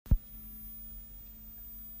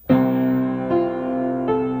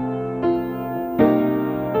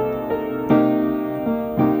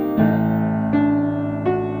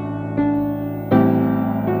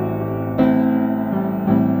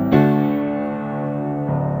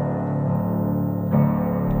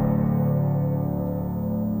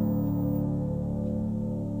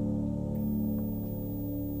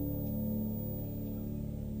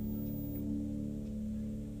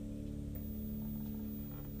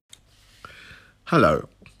Hello,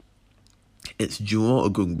 it's Juwon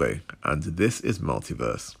Ogungbe, and this is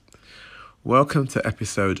Multiverse. Welcome to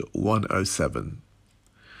episode 107.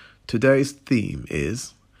 Today's theme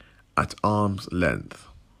is At Arm's Length.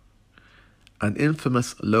 An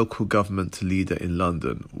infamous local government leader in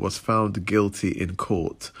London was found guilty in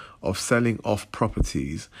court of selling off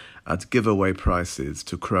properties at giveaway prices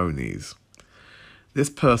to cronies. This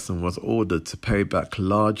person was ordered to pay back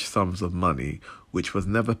large sums of money which was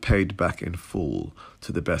never paid back in full,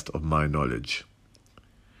 to the best of my knowledge.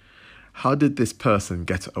 How did this person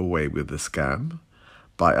get away with the scam?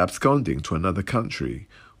 By absconding to another country,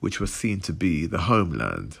 which was seen to be the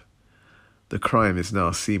homeland. The crime is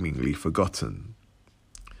now seemingly forgotten.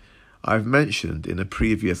 I've mentioned in a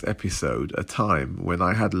previous episode a time when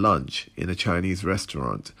I had lunch in a Chinese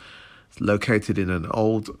restaurant located in an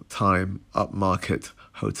old-time upmarket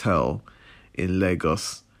hotel in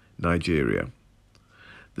Lagos, Nigeria.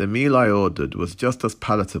 The meal I ordered was just as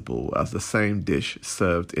palatable as the same dish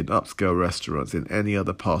served in upscale restaurants in any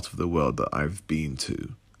other part of the world that I've been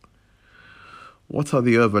to. What are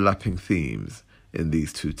the overlapping themes in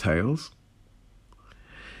these two tales?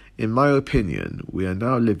 In my opinion, we are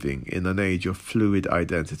now living in an age of fluid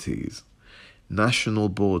identities. National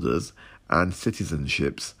borders and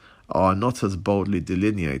citizenships are not as boldly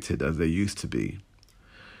delineated as they used to be.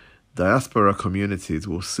 Diaspora communities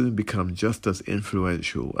will soon become just as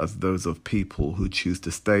influential as those of people who choose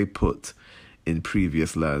to stay put in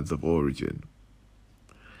previous lands of origin.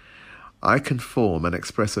 I can form and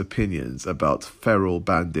express opinions about feral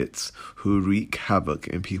bandits who wreak havoc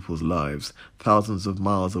in people's lives thousands of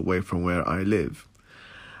miles away from where I live.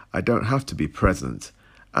 I don't have to be present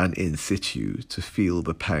and in situ to feel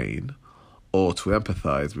the pain or to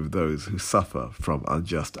empathize with those who suffer from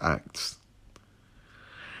unjust acts.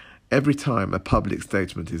 Every time a public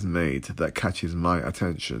statement is made that catches my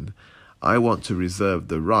attention, I want to reserve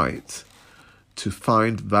the right to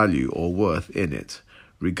find value or worth in it,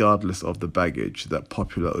 regardless of the baggage that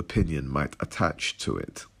popular opinion might attach to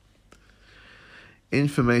it.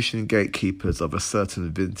 Information gatekeepers of a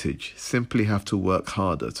certain vintage simply have to work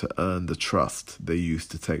harder to earn the trust they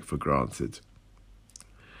used to take for granted.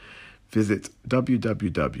 Visit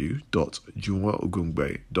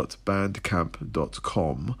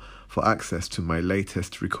www.juwonogungbe.bandcamp.com for access to my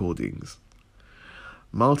latest recordings.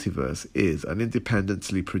 Multiverse is an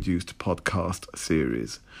independently produced podcast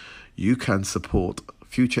series. You can support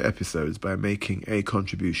future episodes by making a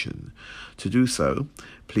contribution. To do so,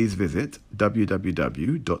 please visit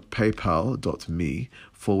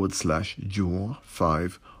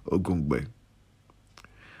www.paypal.me/Juwon5Ogungbe.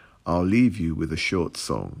 I'll leave you with a short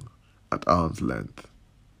song, At Arm's Length.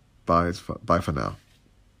 Bye for now.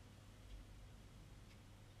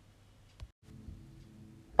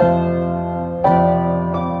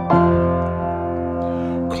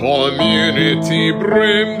 Community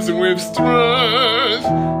brims with strength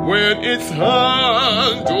when it's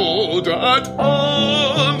handled at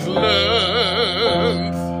arm's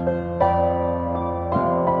length.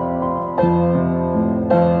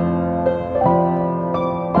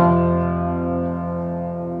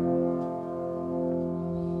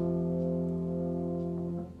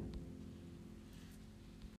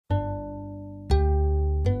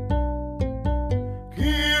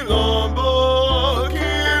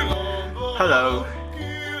 Hello,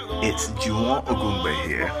 it's Juwon Ogungbe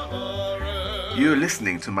here. You're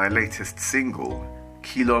listening to my latest single,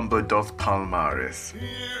 Quilombo dos Palmares.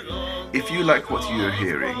 If you like what you're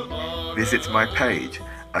hearing, visit my page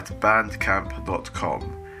at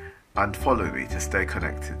bandcamp.com and follow me to stay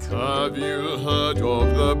connected. Have you heard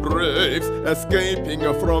of the braves escaping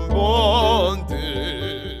from bondage?